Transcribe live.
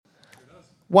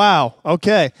Wow.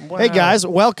 Okay. Wow. Hey, guys.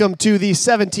 Welcome to the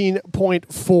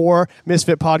 17.4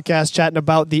 Misfit Podcast, chatting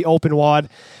about the open wad.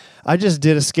 I just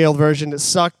did a scaled version. It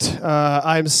sucked.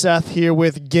 I'm Seth here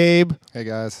with Gabe, Hey,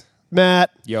 guys.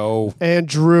 Matt, Yo. and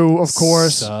Drew, of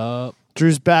course. Sup?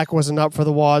 Drew's back wasn't up for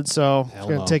the wad, so he's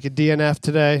going no. to take a DNF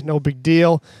today. No big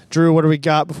deal. Drew, what do we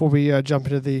got before we jump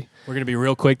into the... We're going to be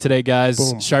real quick today, guys.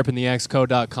 Boom.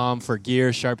 SharpenTheXCode.com for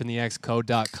gear.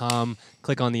 SharpenTheXCode.com.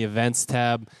 Click on the events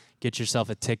tab. Get yourself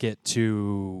a ticket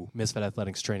to Misfit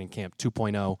Athletics Training Camp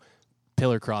 2.0,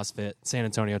 Pillar CrossFit, San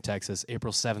Antonio, Texas,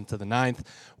 April 7th to the 9th.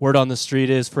 Word on the street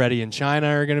is Freddie and China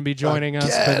are going to be joining us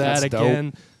for that That's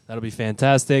again. That'll be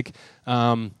fantastic.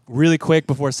 Really quick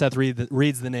before Seth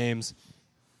reads the names,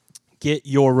 get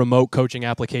your remote coaching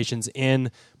applications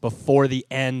in before the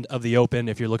end of the Open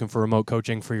if you're looking for remote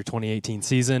coaching for your 2018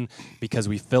 season, because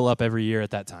we fill up every year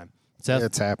at that time. Seth?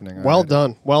 It's happening. Well already.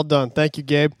 done. Well done. Thank you,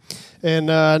 Gabe. And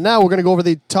now we're going to go over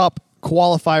the top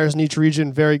qualifiers in each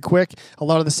region very quick. A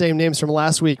lot of the same names from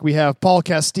last week. We have Paul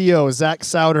Castillo, Zach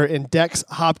Sauter, and Dex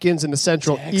Hopkins in the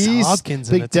Central Dex East. Hopkins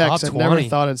in Big the Dex. top I've never 20.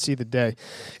 thought I'd see the day.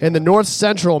 In the North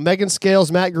Central, Megan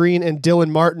Scales, Matt Green, and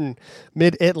Dylan Martin.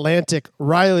 Mid-Atlantic,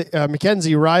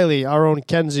 Mackenzie Riley, our own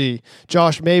Kenzie,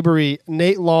 Josh Mabry,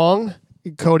 Nate Long,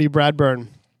 Cody Bradburn.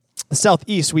 The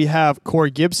Southeast, we have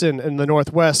Corey Gibson. In the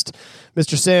Northwest,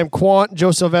 Mr. Sam Quant, Joe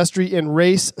Silvestri, and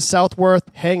Race Southworth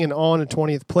hanging on in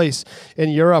 20th place. In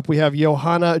Europe, we have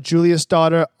Johanna Julius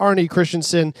Daughter, Arnie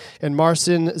Christensen, and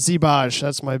Marcin Zibaj.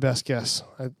 That's my best guess.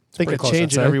 I think I pretty close,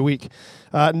 change it I'd say. every week.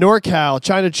 NorCal,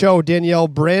 China Cho, Danielle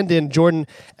Brandon, Jordan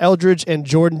Eldridge, and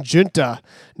Jordan Junta.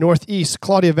 Northeast,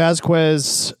 Claudia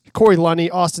Vasquez, Corey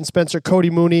Lunny, Austin Spencer, Cody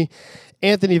Mooney,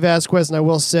 Anthony Vasquez, and I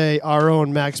will say our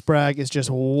own Max Bragg is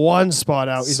just one spot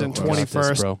out. He's So in close.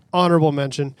 21st. Bro. Honorable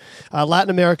mention.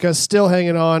 Latin America still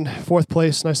hanging on. 4th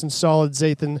place, nice and solid.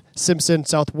 Zathan Simpson,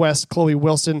 Southwest, Chloe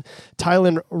Wilson,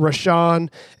 Tylen Rashawn,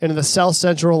 and in the South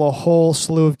Central, a whole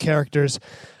slew of characters.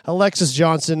 Alexis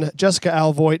Johnson, Jessica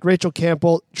Alvoit, Rachel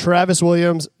Campbell, Travis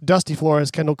Williams, Dusty Flores,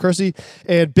 Kendall Kersey,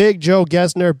 and Big Joe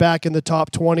Gesner back in the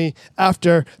top 20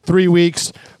 after 3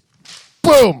 weeks.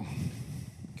 Boom!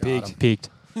 Peaked.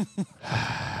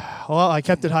 Well, I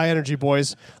kept it high energy,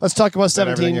 boys. Let's talk about that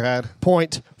everything you had?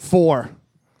 17.4.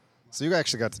 So you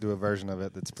actually got to do a version of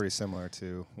it that's pretty similar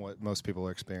to what most people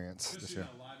experience this year.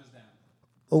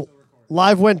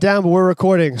 Live went down, but we're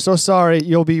recording. So sorry,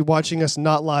 you'll be watching us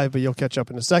not live, but you'll catch up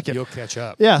in a second. You'll catch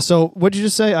up. Yeah, so what'd you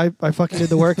just say? I fucking did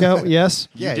the workout, yes?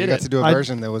 Yeah, did you got it. to do a I-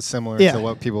 version that was similar Yeah. to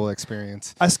what people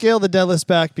experience. I scaled the deadlifts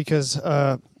back because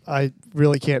I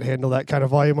really can't handle that kind of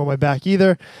volume on my back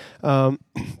either.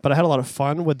 But I had a lot of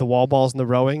fun with the wall balls and the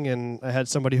rowing, and I had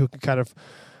somebody who could kind of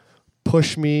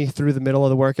push me through the middle of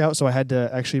the workout, so I had to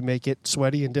actually make it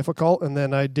sweaty and difficult. And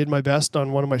then I did my best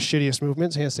on one of my shittiest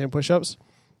movements, handstand push-ups.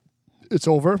 It's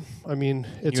over. I mean,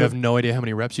 it's You have no idea how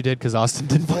many reps you did because Austin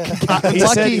didn't fucking count.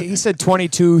 He said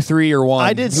 22, 3, or 1.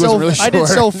 I did He wasn't really I did sure.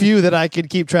 so few that I could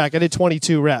keep track. I did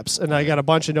 22 reps, and I got a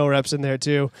bunch of no reps in there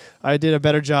too. I did a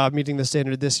better job meeting the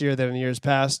standard this year than in years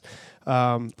past.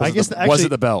 I guess was actually it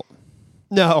the belt?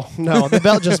 no. The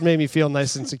belt just made me feel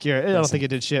nice and secure. I don't think it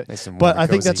did shit. nice and But warm, I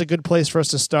think cozy. that's a good place for us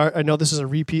to start. I know this is a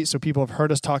repeat, so people have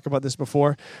heard us talk about this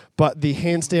before. But the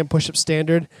handstand push-up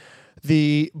standard,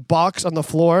 the box on the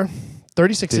floor,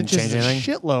 36 Didn't inches change is a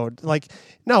anything? shitload. Like,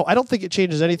 no, I don't think it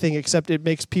changes anything except it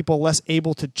makes people less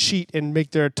able to cheat and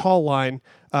make their tall line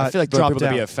I feel like the drop people to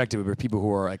down. be effective would be people who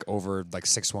are like over like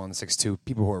 6'1", 6'2",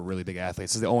 people who are really big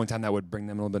athletes. This is the only time that would bring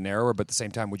them a little bit narrower, but at the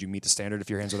same time, would you meet the standard if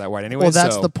your hands were that wide anyway? Well,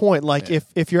 that's So- the point. Like, yeah.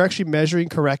 if you're actually measuring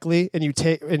correctly and you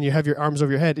take and you have your arms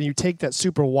over your head and you take that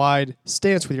super wide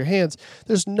stance with your hands,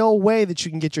 there's no way that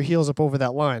you can get your heels up over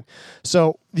that line.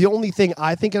 So the only thing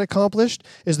I think it accomplished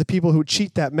is the people who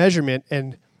cheat that measurement,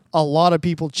 and a lot of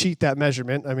people cheat that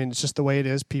measurement. I mean, it's just the way it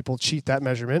is. People cheat that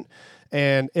measurement.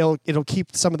 And it'll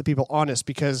keep some of the people honest,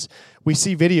 because we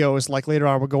see videos like later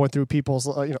on we're going through people's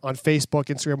on Facebook,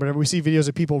 Instagram, whatever. We see videos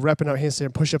of people repping out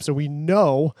handstand push-ups, and we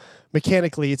know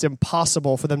mechanically it's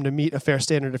impossible for them to meet a fair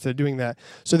standard if they're doing that.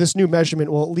 So this new measurement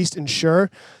will at least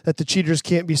ensure that the cheaters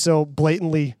can't be so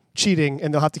blatantly cheating,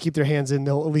 and they'll have to keep their hands in.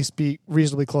 They'll at least be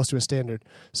reasonably close to a standard.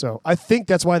 So I think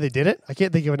that's why they did it. I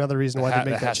can't think of another reason why they make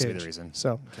that that has to change. be the reason.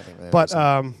 So, Can't think of any but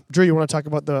reason. Drew, you want to talk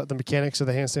about the mechanics of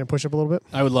the handstand push-up a little bit?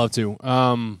 I would love to.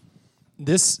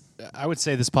 I would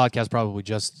say this podcast probably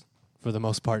just, for the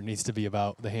most part, needs to be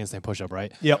about the handstand push-up,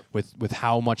 right? Yep. With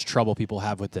how much trouble people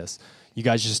have with this. You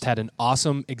guys just had an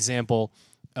awesome example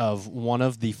of one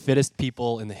of the fittest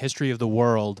people in the history of the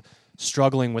world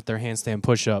struggling with their handstand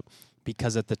push-up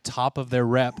because at the top of their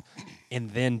rep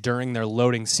and then during their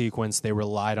loading sequence, they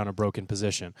relied on a broken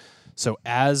position. So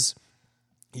as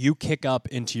you kick up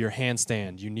into your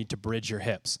handstand, you need to bridge your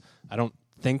hips. I don't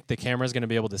think the camera is going to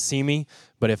be able to see me,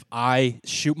 but if I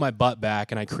shoot my butt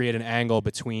back and I create an angle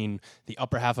between the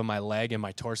upper half of my leg and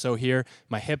my torso here,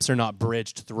 my hips are not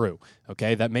bridged through,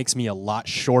 okay? That makes me a lot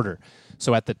shorter.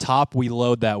 So at the top, we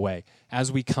load that way.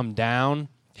 As we come down,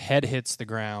 head hits the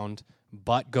ground,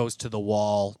 butt goes to the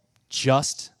wall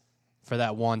just for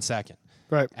that 1 second.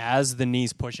 Right. As the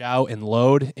knees push out and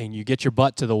load and you get your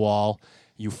butt to the wall,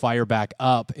 you fire back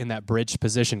up and that bridged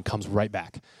position comes right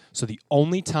back. So the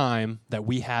only time that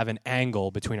we have an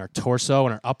angle between our torso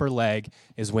and our upper leg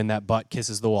is when that butt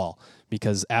kisses the wall.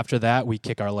 Because after that, we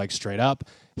kick our legs straight up,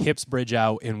 hips bridge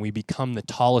out, and we become the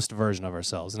tallest version of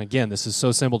ourselves. And again, this is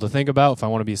so simple to think about. If I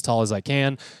want to be as tall as I can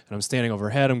and I'm standing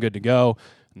overhead, I'm good to go.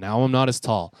 Now I'm not as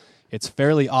tall. It's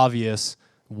fairly obvious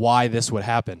why this would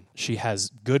happen. She has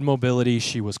good mobility.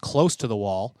 She was close to the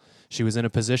wall. She was in a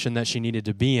position that she needed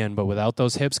to be in, but without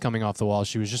those hips coming off the wall,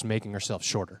 she was just making herself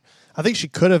shorter. I think she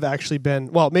could have actually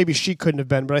been, well, maybe she couldn't have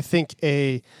been, but I think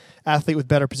a athlete with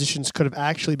better positions could have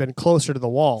actually been closer to the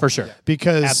wall. For sure.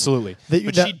 Because Absolutely.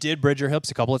 But she did bridge her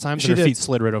hips a couple of times, and her feet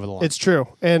slid right over the line. It's true.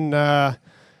 And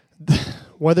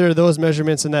whether those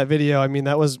measurements in that video, I mean,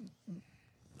 that was,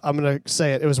 I'm going to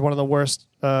say it, it was one of the worst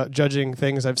judging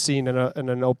things I've seen in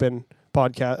an open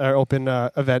podcast or open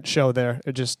event show there.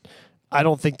 It just, I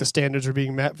don't think the standards were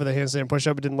being met for the handstand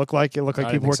push-up. It didn't look like. It looked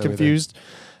like people were confused.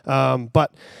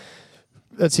 But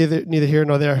that's neither here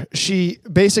nor there. She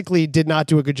basically did not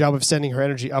do a good job of sending her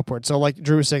energy upward. So like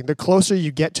Drew was saying, the closer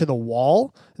you get to the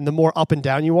wall and the more up and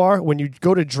down you are, when you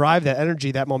go to drive that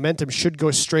energy, that momentum should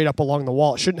go straight up along the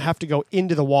wall. It shouldn't have to go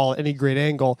into the wall at any great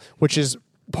angle, which is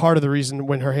part of the reason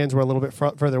when her hands were a little bit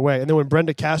further away. And then when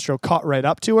Brenda Castro caught right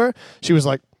up to her, she was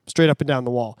like straight up and down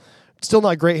the wall. Still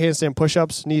not great handstand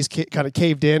push-ups. Knees kind of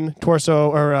caved in, torso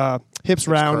or hips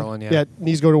round. Curling, yeah.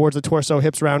 Knees go towards the torso,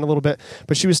 hips round a little bit.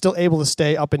 But she was still able to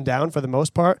stay up and down for the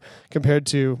most part compared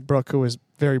to Brooke, who was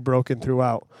very broken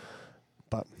throughout.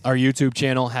 But our YouTube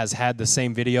channel has had the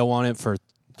same video on it for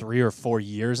 3 or 4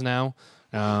 years now.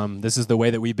 This is the way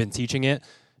that we've been teaching it.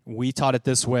 We taught it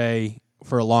this way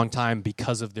for a long time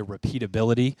because of the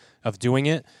repeatability of doing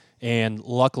it. And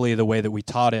luckily, the way that we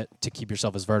taught it to keep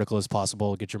yourself as vertical as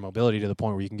possible, get your mobility to the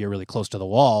point where you can get really close to the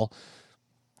wall,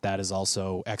 that is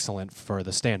also excellent for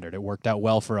the standard. It worked out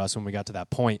well for us when we got to that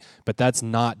point, but that's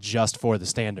not just for the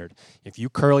standard. If you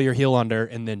curl your heel under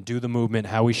and then do the movement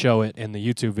how we show it in the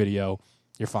YouTube video,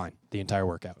 you're fine the entire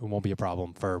workout. It won't be a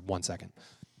problem for 1 second.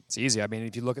 It's easy. I mean,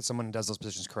 if you look at someone who does those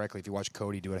positions correctly, if you watch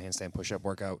Cody do a handstand push-up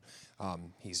workout,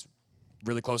 he's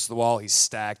really close to the wall. He's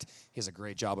stacked. He has a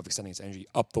great job of extending his energy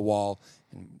up the wall.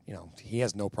 And, you know, he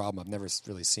has no problem. I've never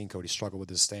really seen Cody struggle with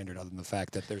this standard other than the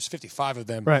fact that there's 55 of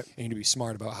them. Right. And you need to be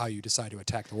smart about how you decide to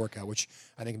attack the workout, which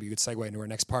I think can be a good segue into our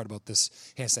next part about this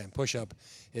handstand push-up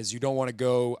is you don't want to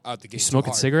go out the gate You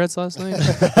smoking too hard. cigarettes last night?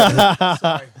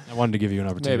 Sorry. I wanted to give you an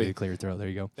opportunity Maybe. to clear your throat. There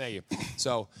you go. Thank you.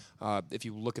 So if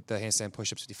you look at the handstand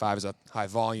push-ups, 55 is a high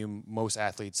volume. Most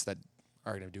athletes that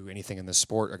are going to do anything in this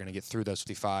sport are going to get through those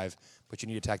 55, but you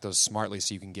need to attack those smartly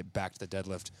so you can get back to the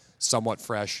deadlift somewhat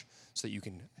fresh so that you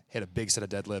can hit a big set of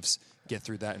deadlifts, get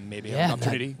through that, and maybe have an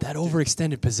opportunity. That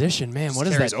overextended position, man, what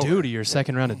does carries that do over. to your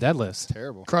second round of deadlifts?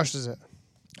 Terrible. crushes it.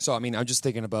 So, I mean, I'm just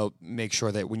thinking about make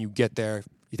sure that when you get there,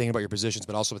 you're thinking about your positions,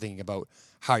 but also thinking about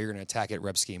how you're going to attack it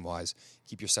rep scheme-wise.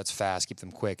 Keep your sets fast, keep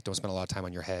them quick. Don't spend a lot of time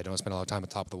on your head. Don't spend a lot of time on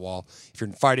top of the wall. If you're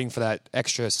fighting for that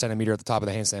extra centimeter at the top of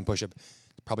the handstand push-up,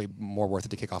 probably more worth it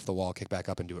to kick off the wall, kick back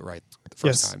up, and do it right the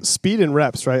first time. Speed and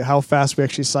reps, right? How fast we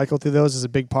actually cycle through those is a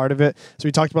big part of it. So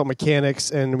we talked about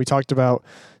mechanics, and we talked about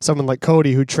someone like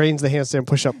Cody who trains the handstand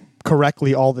push-up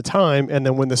correctly all the time, and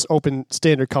then when this open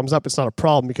standard comes up, it's not a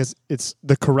problem because it's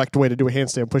the correct way to do a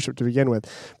handstand push-up to begin with.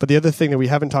 But the other thing that we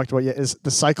haven't talked about yet is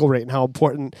the cycle rate and how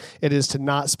important it is to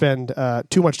not spend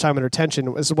too much time under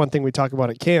tension. This is one thing we talk about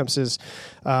at camps is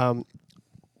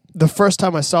the first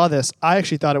time I saw this, I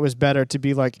actually thought it was better to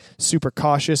be like super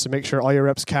cautious and make sure all your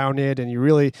reps counted and you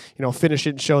really, finish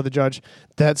it and show the judge.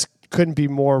 That's couldn't be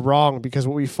more wrong because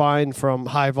what we find from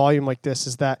high volume like this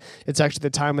is that it's actually the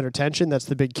time under tension that's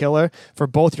the big killer for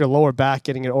both your lower back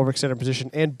getting an overextended position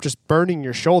and just burning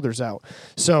your shoulders out.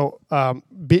 So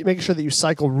making sure that you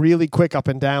cycle really quick up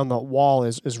and down the wall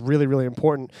is really, really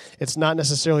important. It's not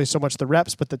necessarily so much the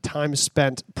reps, but the time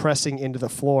spent pressing into the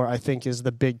floor, I think, is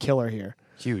the big killer here.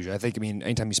 Huge. I think,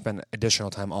 anytime you spend additional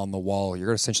time on the wall,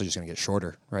 you're essentially just going to get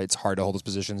shorter, right? It's hard to hold those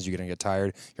positions. You're going to get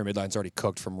tired. Your midline's already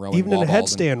cooked from rowing Even wall in a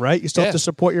balls. headstand, right? You still have to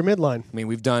support your midline.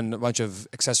 We've done a bunch of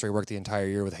accessory work the entire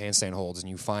year with handstand holds, and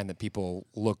you find that people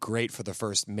look great for the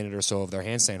first minute or so of their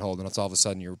handstand hold, and it's all of a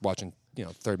sudden you're watching,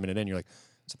 third minute in, you're like,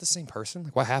 is it the same person?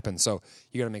 Like, what happened? So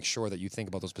you got to make sure that you think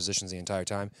about those positions the entire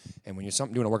time. And when you're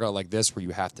doing a workout like this where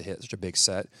you have to hit such a big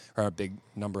set or a big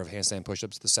number of handstand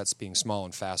push-ups, the sets being small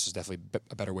and fast is definitely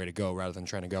a better way to go rather than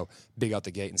trying to go big out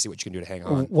the gate and see what you can do to hang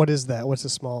on. What is that? What's a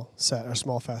small set or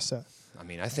small fast set?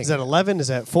 I think... Is that 11? Is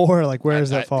that 4? Like, where does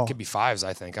that fall? It could be 5s,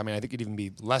 I think. I think it'd even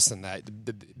be less than that.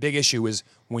 The big issue is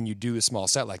when you do a small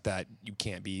set like that, you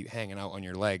can't be hanging out on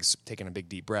your legs, taking a big,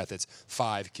 deep breath. It's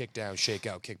 5, kick down, shake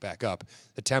out, kick back up.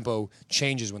 The tempo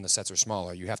changes when the sets are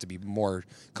smaller. You have to be more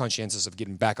conscientious of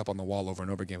getting back up on the wall over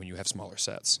and over again when you have smaller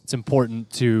sets. It's important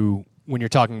to, when you're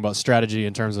talking about strategy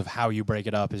in terms of how you break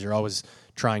it up, is you're always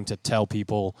trying to tell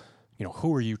people,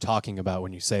 who are you talking about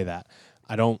when you say that?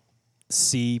 I don't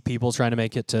see people trying to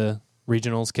make it to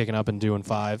regionals kicking up and doing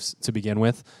 5s to begin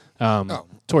with.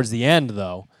 Towards the end,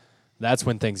 though, that's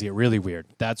when things get really weird.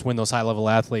 That's when those high-level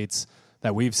athletes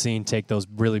that we've seen take those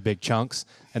really big chunks,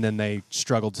 and then they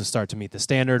struggle to start to meet the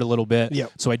standard a little bit.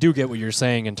 Yep. So I do get what you're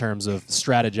saying in terms of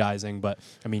strategizing, but,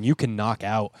 you can knock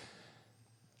out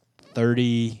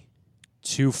 30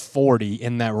 to 40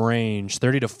 in that range,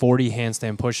 30 to 40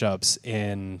 handstand push-ups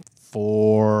in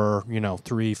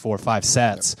 3, 4, 5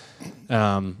 sets,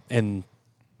 and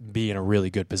be in a really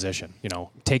good position.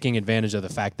 Taking advantage of the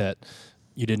fact that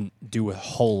you didn't do a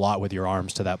whole lot with your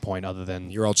arms to that point, other than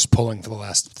You're all just pulling for the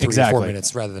last 3 or 4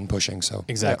 minutes rather than pushing. So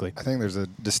exactly. I think there's a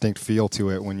distinct feel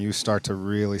to it when you start to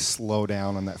really slow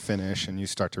down on that finish and you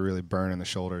start to really burn in the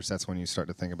shoulders. That's when you start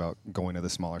to think about going to the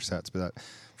smaller sets. But that,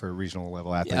 for regional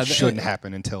level athletes, shouldn't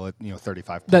happen until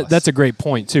 35 plus. That's a great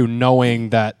point too. Knowing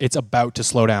that it's about to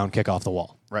slow down, kick off the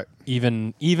wall. Right.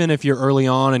 Even if you're early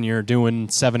on and you're doing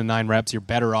 7 to 9 reps, you're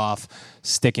better off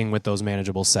sticking with those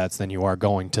manageable sets than you are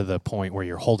going to the point where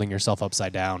you're holding yourself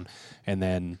upside down. And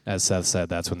then, as Seth said,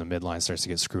 that's when the midline starts to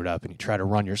get screwed up and you try to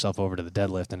run yourself over to the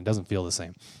deadlift and it doesn't feel the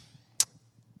same.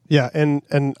 Yeah,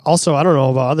 and also, I don't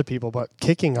know about other people, but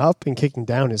kicking up and kicking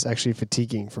down is actually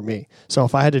fatiguing for me. So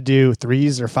if I had to do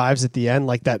 3s or 5s at the end,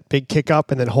 like that big kick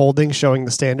up and then holding, showing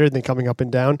the standard, and then coming up and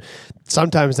down,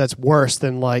 sometimes that's worse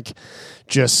than like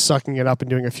just sucking it up and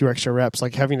doing a few extra reps,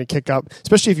 like having to kick up,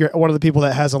 especially if you're one of the people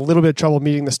that has a little bit of trouble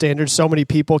meeting the standard. So many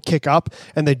people kick up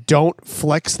and they don't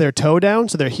flex their toe down,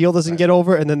 so their heel doesn't get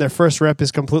over, and then their first rep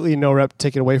is completely no rep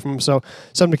taken away from them. So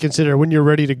something to consider when you're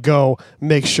ready to go,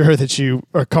 make sure that you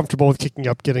are comfortable with kicking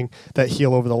up, getting that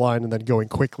heel over the line, and then going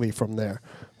quickly from there.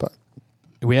 But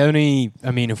do we have any,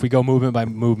 if we go movement by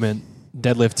movement,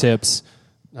 deadlift tips,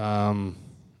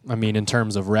 in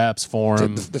terms of reps,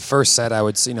 form? The first set, I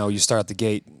would say, you start at the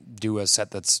gate, do a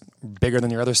set that's bigger than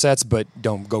your other sets, but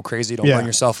don't go crazy. Don't burn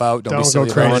yourself out. Don't be silly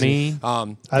go about crazy.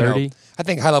 it. 30. I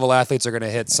think high-level athletes are going to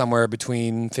hit somewhere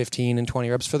between 15 and 20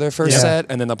 reps for their first set,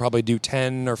 and then they'll probably do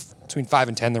 10 or between 5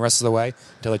 and 10 the rest of the way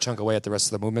until they chunk away at the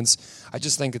rest of the movements. I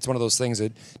just think it's one of those things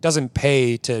that doesn't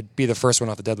pay to be the first one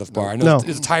off the deadlift bar. I know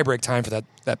it's a tie-break time for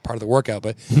that part of the workout,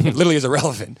 but it literally is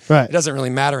irrelevant. Right. It doesn't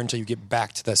really matter until you get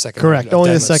back to the second correct, round of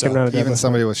only the deadlift. second round of Even deadlift.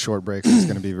 somebody with short breaks is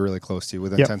going to be really close to you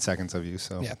within 10 seconds of you.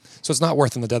 So Yeah, so it's not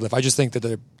worth in the deadlift. I just think that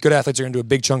the good athletes are going to do a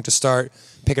big chunk to start,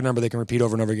 pick a number they can repeat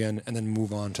over and over again, and then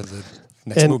move on to the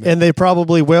next movement. And they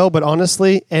probably will, but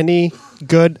honestly, any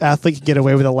good athlete can get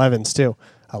away with 11s too.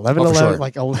 11, sure.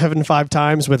 like 11 5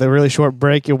 times with a really short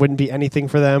break, it wouldn't be anything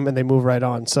for them, and they move right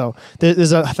on. So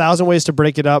there's 1,000 ways to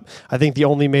break it up. I think the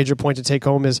only major point to take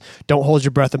home is don't hold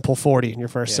your breath and pull 40 in your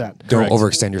first set. Don't Correct.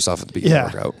 overextend yourself at the beginning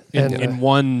of the workout. And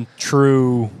one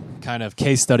true kind of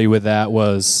case study with that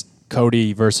was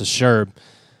Cody versus Sherb.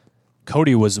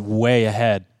 Cody was way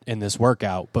ahead in this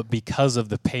workout, but because of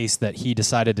the pace that he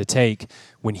decided to take,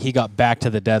 when he got back to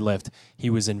the deadlift, he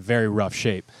was in very rough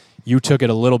shape. You took it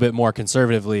a little bit more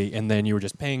conservatively, and then you were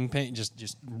just ping,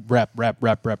 just rep,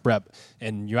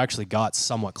 and you actually got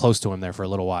somewhat close to him there for a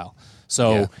little while.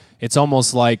 So it's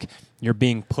almost like you're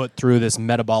being put through this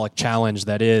metabolic challenge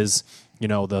that is,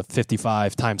 the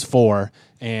 55 times 4,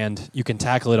 and you can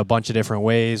tackle it a bunch of different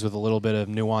ways with a little bit of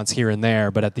nuance here and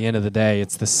there, but at the end of the day,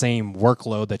 it's the same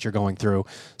workload that you're going through.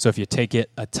 So if you take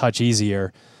it a touch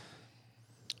easier,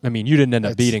 you didn't end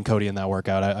up beating Cody in that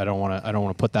workout. I don't want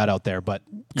to put that out there, but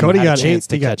Cody had got a chance 8th,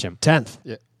 to he got catch him.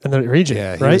 10th in the region,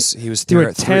 Yeah, right? He was You were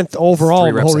 10th overall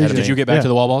in the whole region. Did you get back to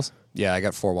the wall balls? Yeah, I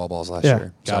got 4 wall balls last Yeah.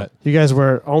 year. Got it. You guys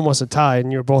were almost a tie,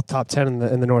 and you were both top 10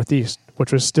 in the Northeast,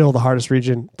 which was still the hardest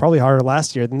region, probably harder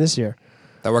last year than this year.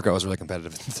 That workout was really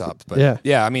competitive at the top. But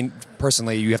Yeah. I mean,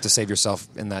 personally, you have to save yourself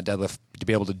in that deadlift to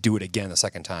be able to do it again the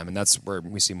second time. And that's where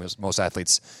we see most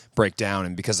athletes break down.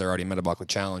 And because they're already metabolically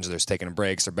challenged, they're just taking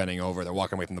breaks, they're bending over, they're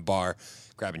walking away from the bar,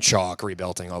 grabbing chalk,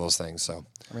 rebuilding, all those things. So,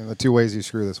 I mean, the two ways you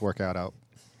screw this workout out: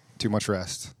 too much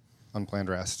rest, unplanned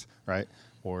rest, right?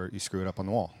 Or you screw it up on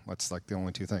the wall. That's like the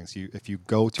only two things. If you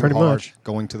go too Pretty hard much.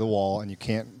 going to the wall and you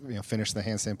can't finish the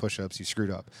handstand push-ups, you screwed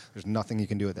up. There's nothing you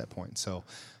can do at that point. So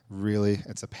really,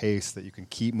 it's a pace that you can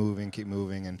keep moving.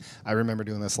 And I remember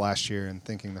doing this last year and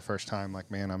thinking the first time, like,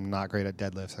 man, I'm not great at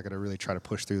deadlifts. I got to really try to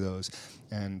push through those.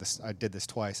 And I did this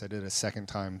twice. I did it a second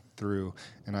time through,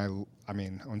 and I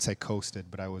mean, I wouldn't say coasted,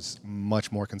 but I was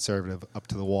much more conservative up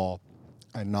to the wall.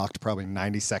 I knocked probably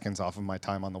 90 seconds off of my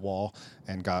time on the wall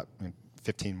and got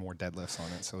 15 more deadlifts on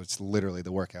it. So it's literally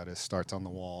the workout starts on the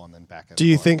wall and then back at Do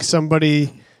you think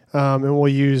somebody, and we'll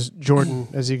use Jordan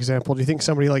as the example, do you think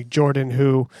somebody like Jordan,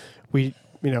 who we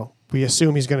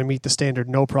assume he's going to meet the standard,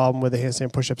 no problem with the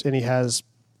handstand push-ups, and he has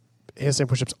handstand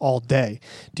push-ups all day,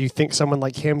 do you think someone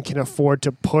like him can afford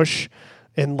to push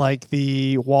in like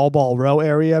the wall ball row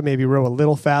area, maybe row a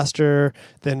little faster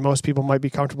than most people might be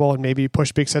comfortable, and maybe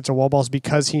push big sets of wall balls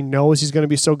because he knows he's going to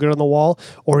be so good on the wall?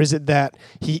 Or is it that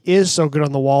he is so good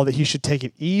on the wall that he should take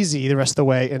it easy the rest of the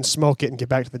way and smoke it and get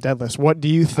back to the deadlifts? What do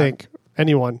you think,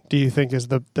 do you think is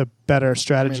the better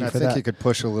strategy I for think that? he could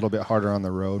push a little bit harder on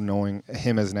the road, knowing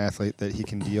him as an athlete that he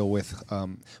can deal with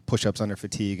push-ups under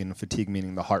fatigue, and fatigue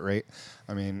meaning the heart rate.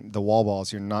 I mean, the wall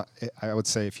balls, I would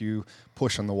say if you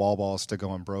push on the wall balls to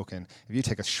go unbroken, if you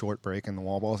take a short break in the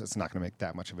wall balls, it's not going to make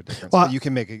that much of a difference. Well, but you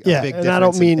can make a big difference. And I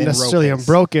don't mean in necessarily row pace.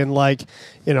 unbroken, like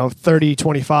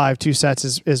 30-25, 2 sets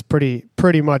is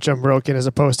pretty much unbroken, as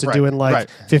opposed to doing like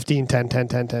 15, 10, 10,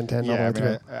 10, 10, 10 all the way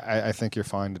through. I think you're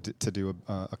fine to do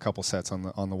a couple sets on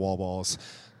the wall balls.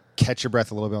 Catch your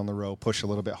breath a little bit on the row, push a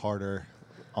little bit harder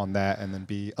on that, and then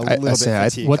be a little bit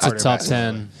fatigued. What's a top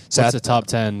 10? What's a top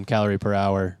 10 calorie per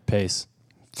hour pace?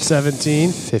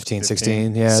 17? 15,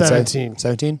 16. Yeah. 17.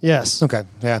 17? Yes. Okay.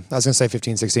 Yeah. I was going to say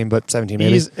 15, 16, but 17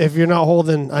 maybe. If you're not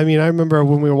holding, I remember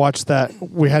when we watched that,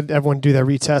 we had everyone do that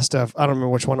retest of, I don't remember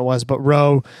which one it was, but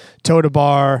row, toe to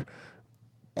bar,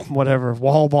 whatever,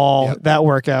 wall ball, that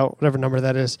workout, whatever number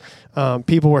that is,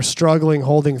 people were struggling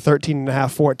holding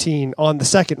 13.5, 14 on the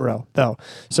second row, though.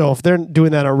 So if they're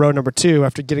doing that on row number 2,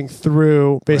 after getting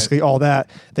through basically all that,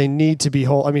 they need to be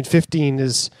 15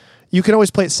 is... You can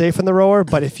always play it safe in the rower,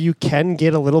 but if you can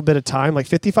get a little bit of time, like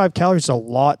 55 calories is a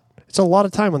lot. It's a lot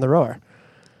of time on the rower.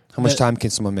 How much time can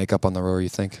someone make up on the rower, you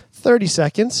think? 30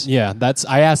 seconds. Yeah,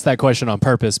 I asked that question on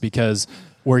purpose because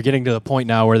we're getting to the point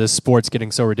now where this sport's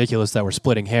getting so ridiculous that we're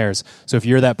splitting hairs. So if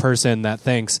you're that person that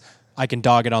thinks I can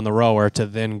dog it on the rower to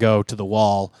then go to the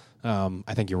wall,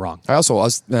 I think you're wrong. I was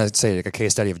going to say like a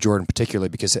case study of Jordan particularly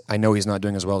because I know he's not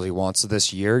doing as well as he wants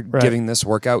this year, giving this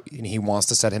workout, and he wants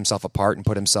to set himself apart and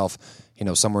put himself,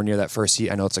 somewhere near that first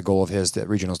heat. I know it's a goal of his, that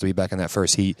regionals, to be back in that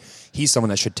first heat. He's someone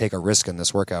that should take a risk in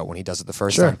this workout when he does it the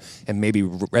first time, and maybe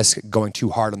risk going too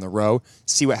hard on the row,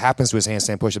 see what happens to his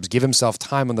handstand push-ups, give himself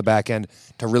time on the back end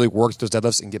to really work those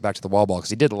deadlifts and get back to the wall ball.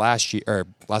 Because he did last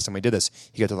time we did this,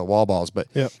 he got to the wall balls, but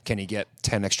can he get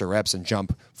 10 extra reps and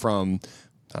jump from...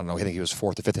 I don't know, I think he was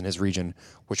 4th or 5th in his region,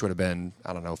 which would have been,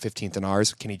 15th in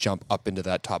ours. Can he jump up into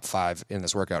that top 5 in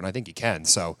this workout? And I think he can.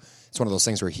 So it's one of those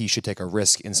things where he should take a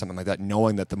risk in something like that,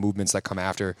 knowing that the movements that come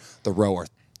after the row are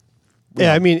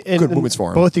good movements for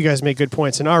him. Both you guys make good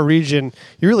points. In our region,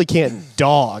 you really can't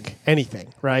dog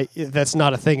anything, right? That's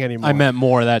not a thing anymore. I meant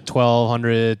more that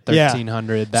 1,200,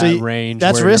 1,300, that range.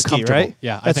 That's where risky, you're comfortable. right?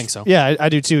 Yeah, I think so. Yeah, I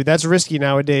do too. That's risky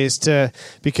nowadays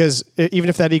because even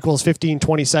if that equals 15,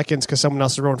 20 seconds because someone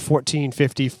else is rowing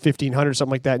 1450, 1500,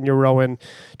 something like that, and you're rowing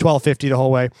 1250 the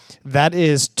whole way, that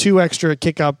is 2 extra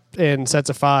kick up in sets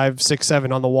of 5, 6,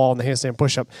 7 on the wall in the handstand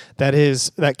push-up.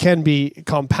 That can be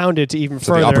compounded to even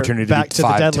further the opportunity back to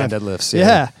 5, the deadlift. 10 deadlifts.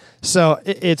 Yeah. So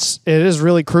it is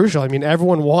really crucial.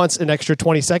 Everyone wants an extra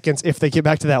 20 seconds if they get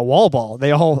back to that wall ball.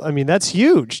 That's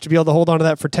huge to be able to hold on to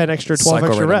that for 10 extra, 12 Cycle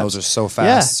extra rate reps. Those are so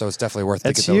fast, so it's definitely worth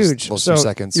That's to get huge. those so 2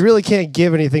 seconds. You really can't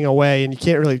give anything away, and you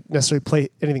can't really necessarily play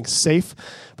anything safe.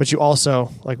 But you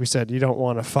also, like we said, you don't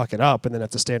want to fuck it up and then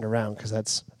have to stand around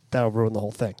because that'll ruin the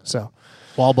whole thing. So,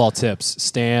 wall ball tips: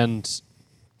 stand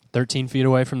 13 feet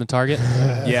away from the target.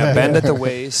 Bend at the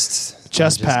waist.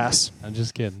 Chest pass. I'm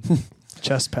just kidding.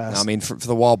 Chest pass. No, for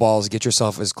the wall balls, get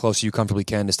yourself as close as you comfortably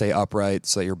can to stay upright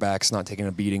so that your back's not taking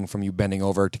a beating from you bending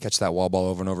over to catch that wall ball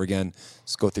over and over again.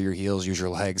 Just go through your heels, use your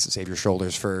legs, save your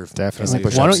shoulders for Definitely.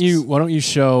 push-ups. Why don't you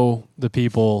show the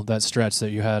people that stretch that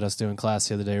you had us do in class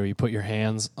the other day where you put your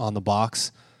hands on the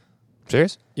box?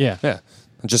 Serious? Yeah. Yeah.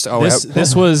 Just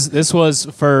This was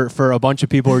for a bunch of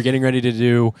people who are getting ready to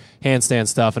do handstand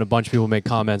stuff, and a bunch of people make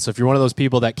comments. So if you're one of those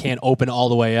people that can't open all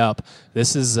the way up,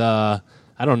 this is I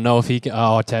don't know if he can.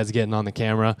 Oh, Ted's getting on the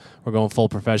camera. We're going full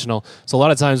professional. So a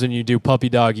lot of times when you do puppy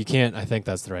dog, you can't. I think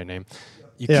that's the right name.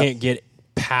 You can't get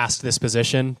past this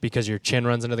position because your chin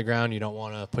runs into the ground. You don't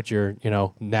want to put your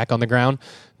neck on the ground.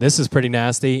 This is pretty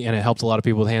nasty, and it helped a lot of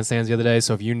people with handstands the other day.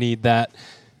 So if you need that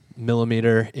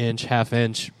millimeter, inch, half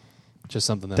inch, just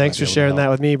something that. Thanks for sharing that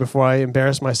with me before I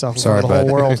embarrass myself in front of the whole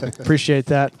world. Appreciate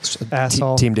that,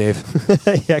 asshole. Team Dave.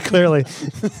 Yeah, clearly.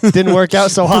 Didn't work out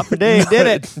so hot for Dave, did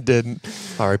it? Didn't.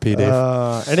 R.I.P.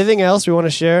 Dave. Anything else we want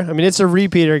to share? I mean, it's a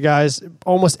repeater, guys.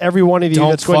 Almost every one of you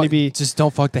that's going to be. Just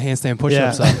don't fuck the handstand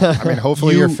push-ups up. I mean,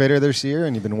 hopefully you're fitter this year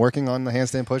and you've been working on the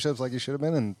handstand push-ups like you should have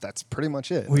been, and that's pretty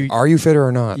much it. Are you fitter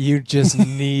or not? You just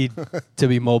need to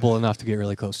be mobile enough to get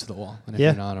really close to the wall. And if Yeah.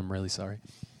 you're not, I'm really sorry.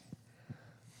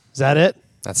 Is that it?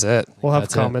 That's it. We'll have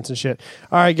That's comments and shit.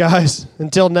 All right, guys.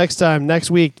 Until next time, next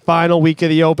week, final week of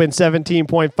the Open,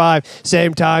 17.5.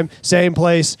 Same time, same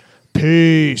place.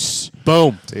 Peace.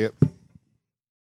 Boom. See ya.